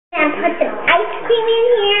and put some ice cream in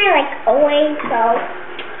here, like always, so.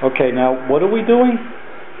 Okay, now what are we doing?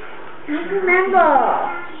 I don't remember.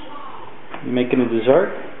 You making a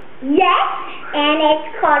dessert? Yes, and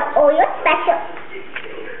it's called Oreo Special.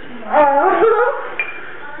 Oh.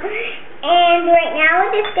 And right now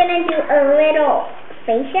we're just gonna do a little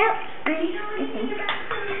facial, I think.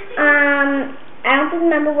 I don't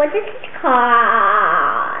remember what this is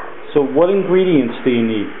called. So what ingredients do you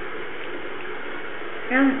need?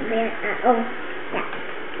 Yeah.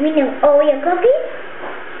 We need Oreo cookies,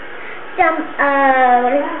 some,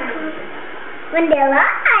 what is it called? Vanilla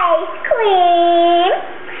ice cream.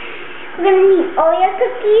 We're gonna need Oreo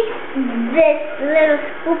cookies, this little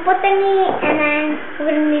scooper thingy, and then we're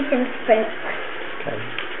gonna need some sprinkles. Okay.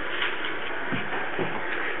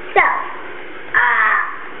 So,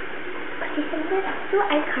 what do you think this? Do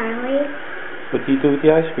iCarly? What do you do with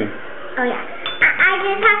the ice cream? Oh yeah. I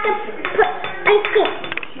just have to put ice cream.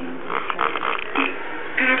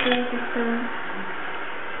 I have to use the spoon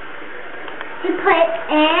to put it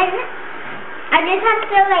in. I just have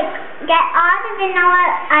to like get all the vanilla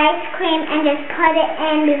ice cream and just put it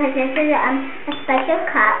in because this is a special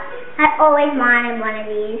cup. I always wanted one of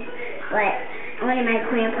these, but only my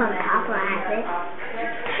grandpa and papa has it.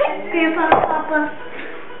 Grandpa and papa.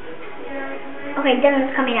 Okay,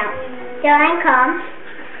 Dylan's coming out. Dylan, come.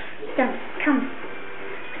 Dylan, come.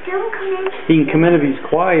 Dylan, come in. He can come in if he's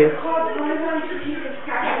quiet.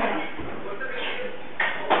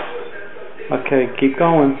 Okay, keep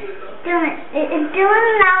going. Dylan, is Dylan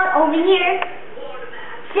allowed over here?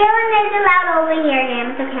 Dylan is allowed over here,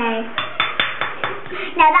 James, okay.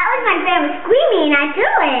 Now that was my grandma screaming at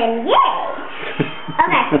Dylan, yay!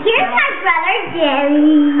 Okay, here's my brother,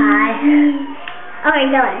 Dylan. Hi. Okay,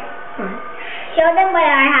 Dylan. Show them what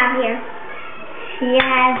I have here. She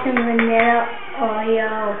has some vanilla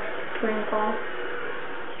Oreo sprinkle.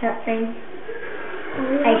 Something.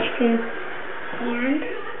 Ice cream. And?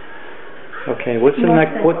 Okay, what's the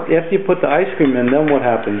next? What after you put the ice cream in? Then what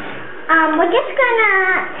happens? We're just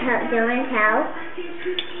gonna Dylan tell.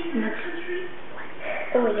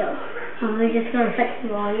 Oreo. We're just gonna put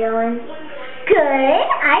some Oreo in. Good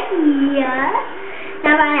idea.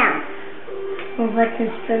 Now. We'll put some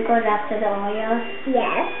sprinkles after the Oreos.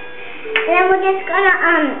 Yes. And then we're just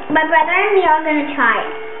gonna my brother and me are gonna try it.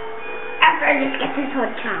 After I just get this whole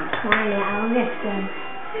chunk. Come on, yeah, I'll get spoon.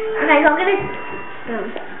 Okay, go get a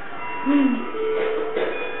spoon.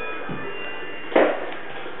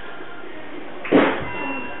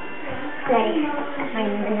 Ready. My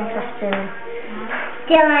miniature spoon.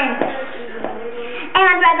 Dylan. And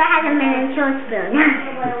my brother has a miniature spoon.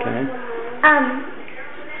 Okay.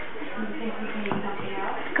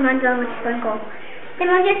 Come on, Dylan, let's sprinkle. Then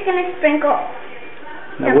we're just gonna sprinkle.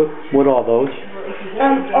 Now what are those?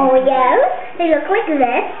 Oreos. They look like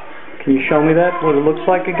this. Can you show me that? What it looks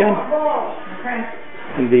like again?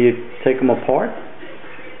 And do you take them apart?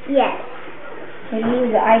 Yes. We leave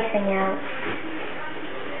the icing out.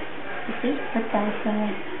 You see? Put the icing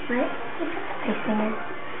in. What? Icing in.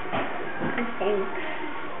 Icing.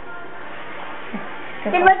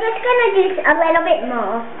 Then we're just gonna do a little bit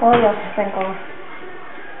more. Oreo sprinkle.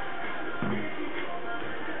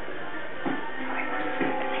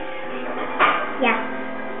 Yeah.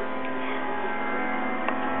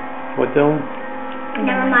 What, Dylan?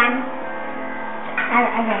 Never mind.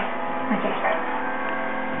 Okay.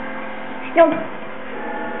 No.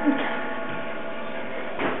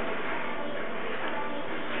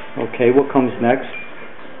 Okay, what comes next?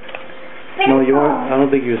 Sprinkle. No, you aren't. I don't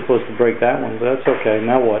think you were supposed to break that one, but that's okay.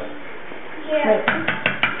 Now what? Wait.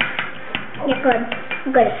 You're good.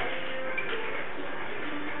 Good.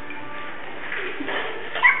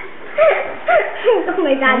 Oh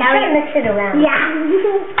my God! Now we mix it around. Yeah.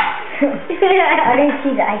 I didn't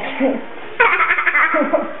see the ice cream.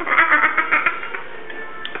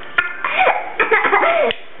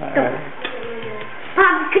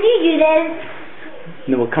 Pop, could you do this?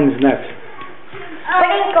 No, what comes next?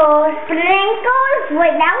 Sprinkles.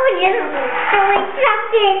 Wait, now we're just doing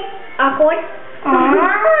something awkward.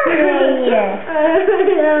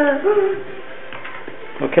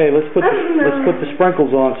 Okay, let's put the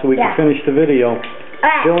sprinkles on so we can finish the video.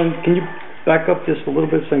 Dylan, can you back up just a little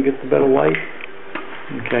bit so I can get the better light?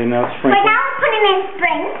 Okay, now sprinkle. Right now we're putting in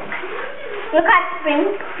springs. Look at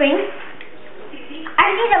springs. I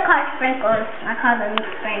think they're called sprinkles. I call them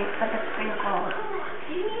springs, but they're sprinkles.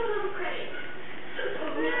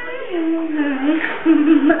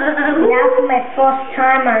 Now for my first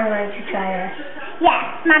time I'm going to try this. Yes,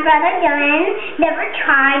 my brother Dylan never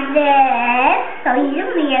tried this, so he's a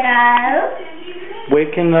weirdo.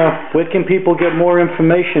 Where can people get more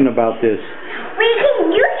information about this?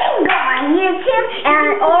 You can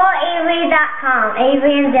or Avery.com.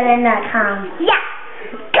 AveryandDylan.com. Yeah.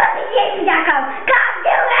 Go to Avery.com. Go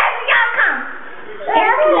to Avery.com.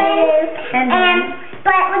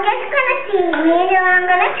 But we're just gonna see. Me and Dylan are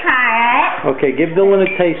gonna try it. Okay, give Dylan a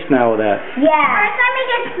taste now of that. Yeah. First, let me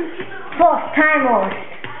get first timers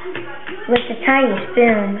with the tiny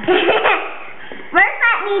spoon. First,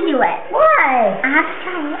 let me do it. Why? I have to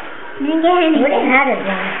try it. We didn't have it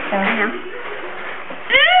once, so I know.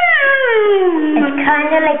 It's kind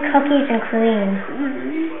of like cookies and cream.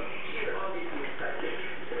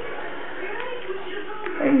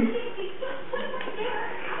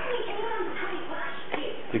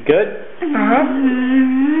 Is it good?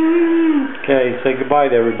 Okay, say goodbye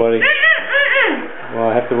to everybody. Well,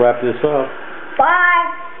 I have to wrap this up. Bye.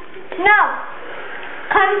 No.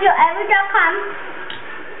 Come to Avery.com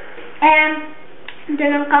and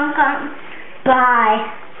Dylan.com. Bye.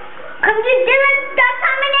 Come to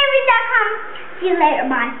Dylan.com and Avery.com. See you later.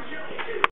 Bye.